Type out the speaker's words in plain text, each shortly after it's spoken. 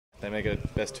They make a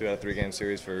best 2 out of 3 game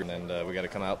series and we got to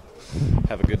come out,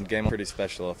 have a good game. Pretty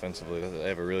special offensively. They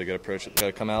have a really good approach. We got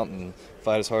to come out and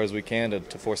fight as hard as we can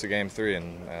to force a game 3,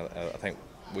 and I think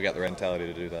we got the mentality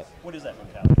to do that. What is that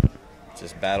mentality?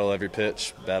 Just battle every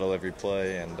pitch, battle every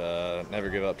play, and never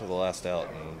give up to the last out.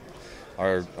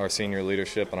 And our senior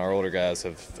leadership and our older guys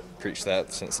have preached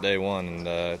that since day one, and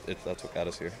that's what got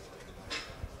us here.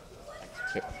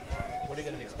 Yep. What are you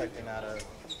going to be expecting out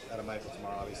of Michael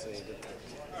tomorrow? Obviously,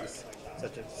 he's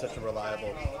such a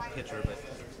reliable pitcher, but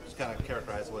just kind of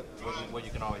characterize what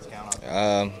you can always count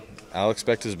on. I'll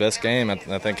expect his best game. I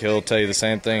think he'll tell you the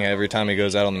same thing every time he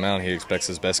goes out on the mound. He expects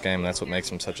his best game. That's what makes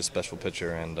him such a special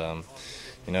pitcher. And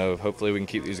you know, hopefully we can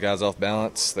keep these guys off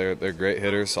balance. They're great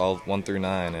hitters, all 1 through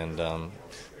 9, and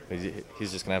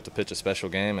he's just gonna have to pitch a special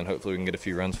game, and hopefully we can get a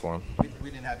few runs for him. We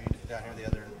didn't have you down here the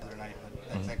other night,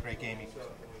 but that's that great game. You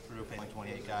threw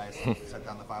 28 guys, set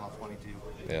down the final 22.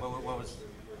 Yeah. What was?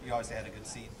 You always had a good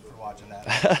seat for watching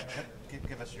that.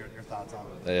 Give us your thoughts on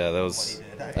yeah, that was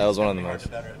one of the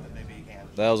most.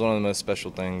 That was one of the most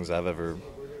special things I've ever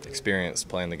experienced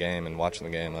playing the game and watching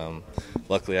the game.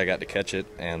 Luckily, I got to catch it,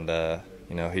 and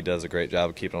you know, he does a great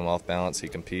job of keeping them off balance. He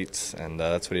competes, and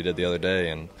that's what he did the other day,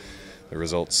 and the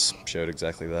results showed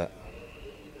exactly that.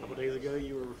 A couple days ago,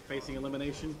 you were facing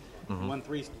elimination. Mm-hmm. Won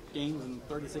 3 games in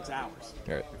 36 hours.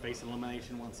 Right. You're facing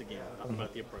elimination once again. Talk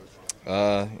about the approach.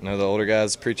 You know, the older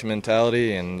guys preach a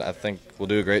mentality, and I think we'll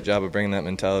do a great job of bringing that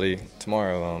mentality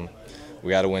tomorrow.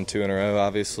 We got to win 2 in a row,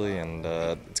 obviously, and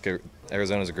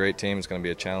Arizona's a great team. It's going to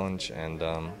be a challenge, and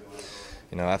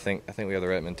you know, I think we have the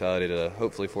right mentality to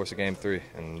hopefully force a game 3,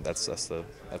 and that's the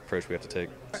approach we have to take.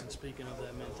 Speaking of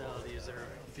that mentality, is there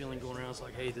a feeling going around? It's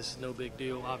like, hey, this is no big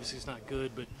deal. Obviously, it's not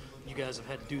good, but you guys have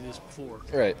had to do this before.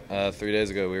 Right. 3 days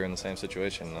ago, we were in the same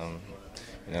situation.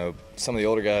 You know, some of the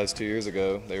older guys 2 years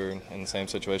ago, they were in the same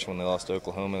situation when they lost to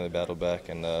Oklahoma. They battled back,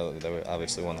 and they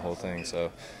obviously won the whole thing.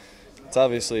 So it's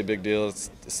obviously a big deal. It's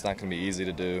not going to be easy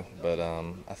to do, but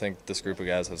I think this group of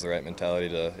guys has the right mentality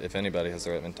to. If anybody has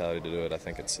the right mentality to do it, I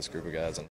think it's this group of guys.